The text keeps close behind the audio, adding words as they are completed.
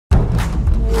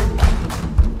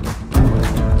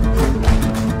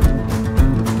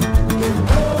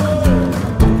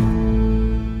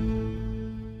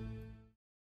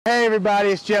Hey everybody,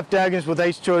 it's Jeff Duggins with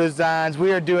H2O Designs.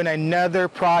 We are doing another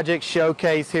project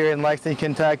showcase here in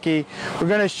Lexington, Kentucky. We're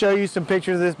going to show you some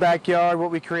pictures of this backyard, what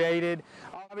we created.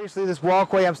 Obviously this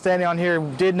walkway I'm standing on here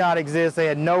did not exist. They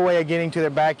had no way of getting to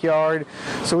their backyard.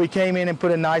 So we came in and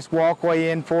put a nice walkway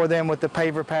in for them with the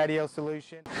paver patio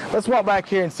solution. Let's walk back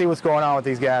here and see what's going on with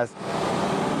these guys.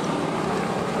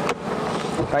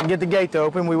 If I can get the gate to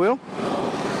open, we will.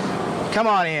 Come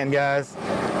on in, guys.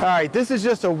 All right, this is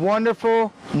just a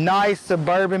wonderful, nice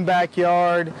suburban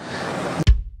backyard.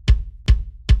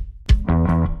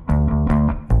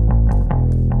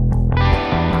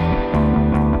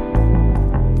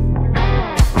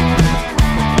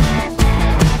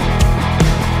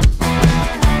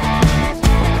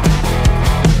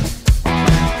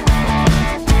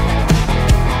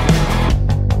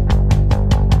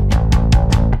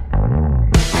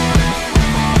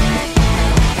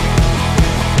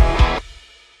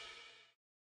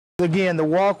 Again, the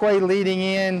walkway leading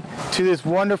in to this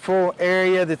wonderful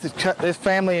area that this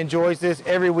family enjoys this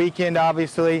every weekend,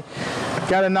 obviously.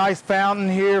 Got a nice fountain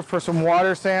here for some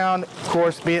water sound. Of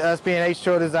course, us being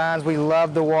H2O Designs, we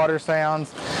love the water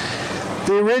sounds.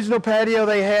 The original patio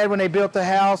they had when they built the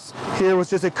house here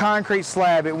was just a concrete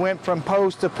slab. It went from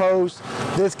post to post.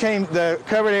 The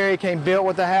covered area came built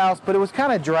with the house, but it was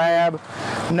kind of drab.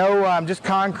 No, just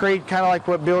concrete, kind of like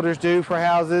what builders do for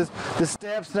houses. The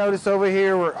steps, notice over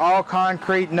here, were all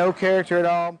concrete, no character at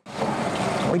all.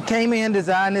 We came in,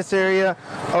 designed this area,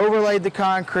 overlaid the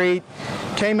concrete,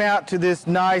 came out to this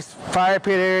nice fire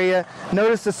pit area.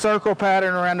 Notice the circle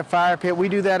pattern around the fire pit. We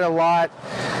do that a lot.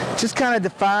 Just kind of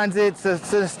defines it.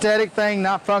 It's an aesthetic thing,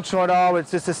 not functional at all, but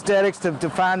it's just aesthetics to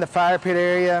define the fire pit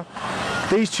area.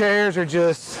 These chairs are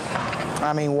just,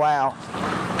 I mean, wow.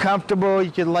 Comfortable,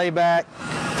 you can lay back,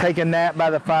 take a nap by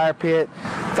the fire pit.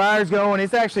 Fire's going.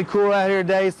 It's actually cool out here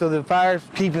today, so the fire's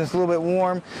keeping us a little bit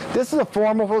warm. This is a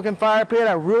formal looking fire pit.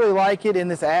 I really like it in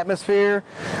this atmosphere.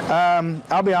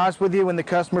 I'll be honest with you, when the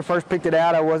customer first picked it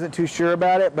out, I wasn't too sure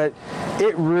about it, but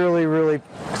it really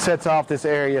sets off this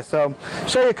area. So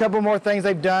show you a couple more things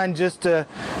they've done just to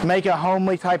make a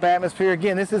homely type atmosphere.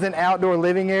 Again, this is an outdoor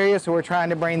living area, so we're trying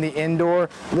to bring the indoor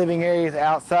living areas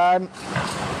outside.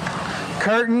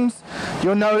 Curtains,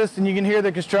 you'll notice, and you can hear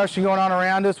the construction going on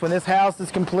around us. When this house is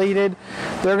completed,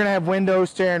 they're going to have windows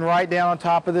staring right down on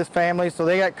top of this family, so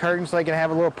they got curtains so they can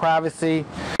have a little privacy.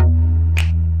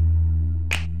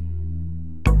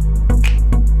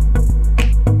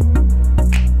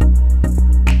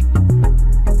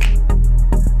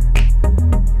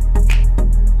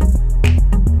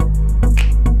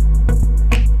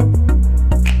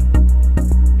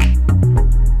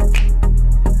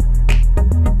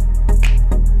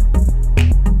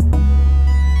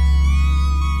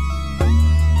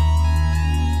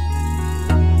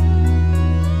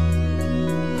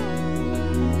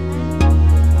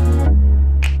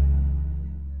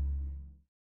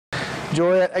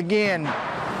 Enjoy it. Again,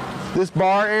 this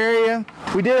bar area,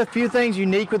 we did a few things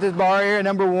unique with this bar area.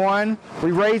 Number one,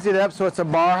 we raised it up so it's a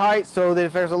bar height, so that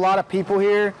if there's a lot of people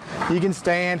here, you can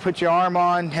stand, put your arm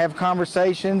on, have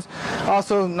conversations.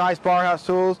 Also, nice bar house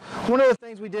tools. One of the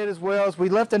things we did as well is we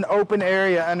left an open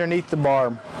area underneath the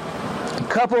bar.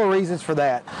 A couple of reasons for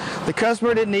that. The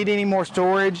customer didn't need any more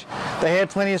storage. They had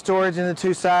plenty of storage in the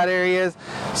two side areas,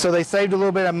 so they saved a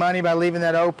little bit of money by leaving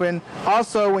that open.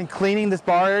 Also, when cleaning this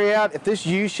bar area out, if this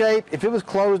U-shape, if it was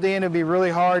closed in, it'd be really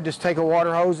hard just take a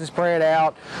water hose and spray it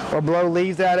out or blow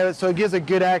leaves out of it, so it gives a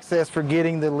good access for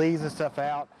getting the leaves and stuff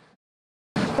out.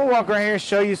 We'll walk around here and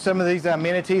show you some of these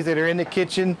amenities that are in the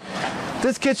kitchen.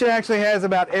 This kitchen actually has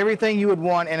about everything you would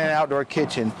want in an outdoor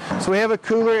kitchen. So we have a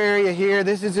cooler area here.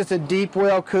 This is just a deep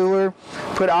well cooler.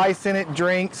 Put ice in it,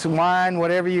 drinks, wine,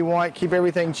 whatever you want. Keep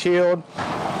everything chilled.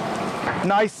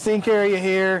 Nice sink area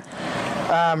here.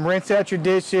 Rinse out your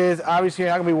dishes. Obviously,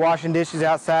 you're not going to be washing dishes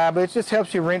outside, but it just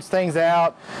helps you rinse things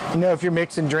out. You know, if you're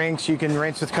mixing drinks, you can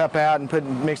rinse this cup out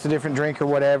and mix a different drink or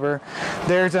whatever.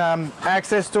 There's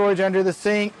access storage under the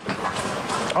sink.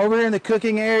 Over here in the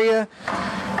cooking area,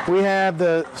 we have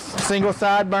the single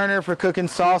side burner for cooking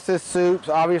sauces, soups,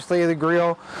 obviously the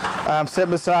grill set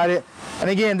beside it. And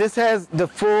again, this has the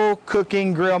full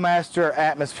cooking grill master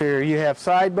atmosphere. You have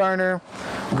side burner,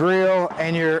 grill,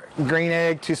 and your green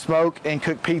egg to smoke and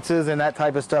cook pizzas and that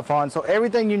type of stuff on. So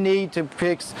everything you need to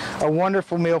fix a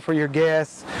wonderful meal for your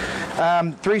guests.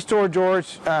 Three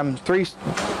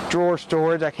drawer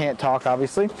storage. I can't talk,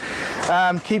 obviously.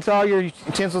 Keeps all your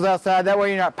utensils outside. That way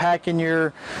you're not packing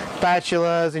your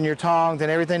spatulas and your tongs and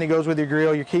everything that goes with your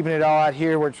grill. You're keeping it all out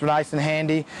here where it's nice and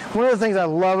handy. One of the things I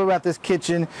love about this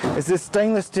kitchen is this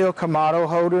stainless steel Kamado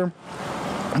holder.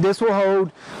 This will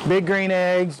hold big green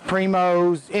eggs,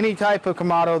 primos, any type of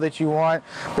Kamado that you want.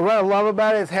 But what I love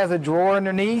about it is it has a drawer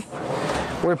underneath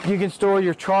where you can store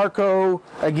your charcoal,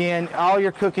 again, all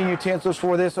your cooking utensils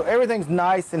for this. So everything's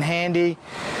nice and handy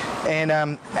and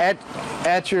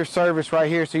at your service right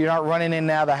here, so you're not running in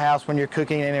and out of the house when you're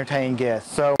cooking and entertaining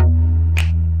guests. So.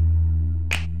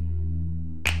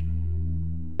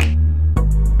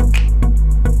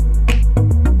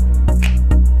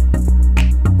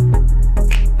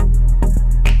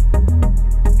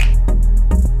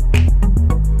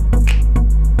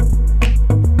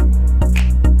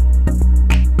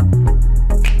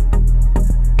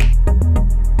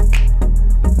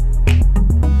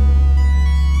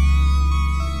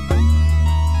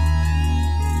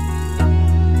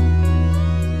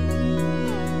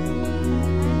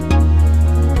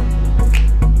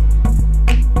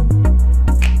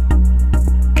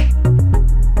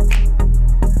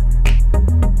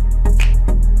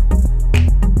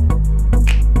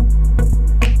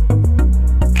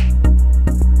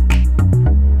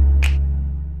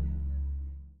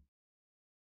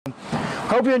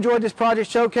 Hope you enjoyed this project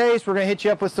showcase. We're going to hit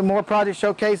you up with some more project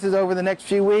showcases over the next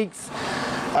few weeks.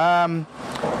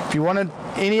 If you wanted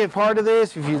any part of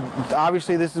this,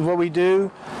 obviously this is what we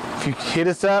do. If you hit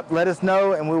us up, let us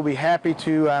know, and we'll be happy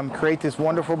to create this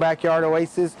wonderful backyard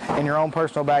oasis in your own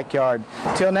personal backyard.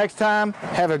 Till next time,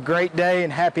 have a great day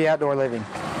and happy outdoor living.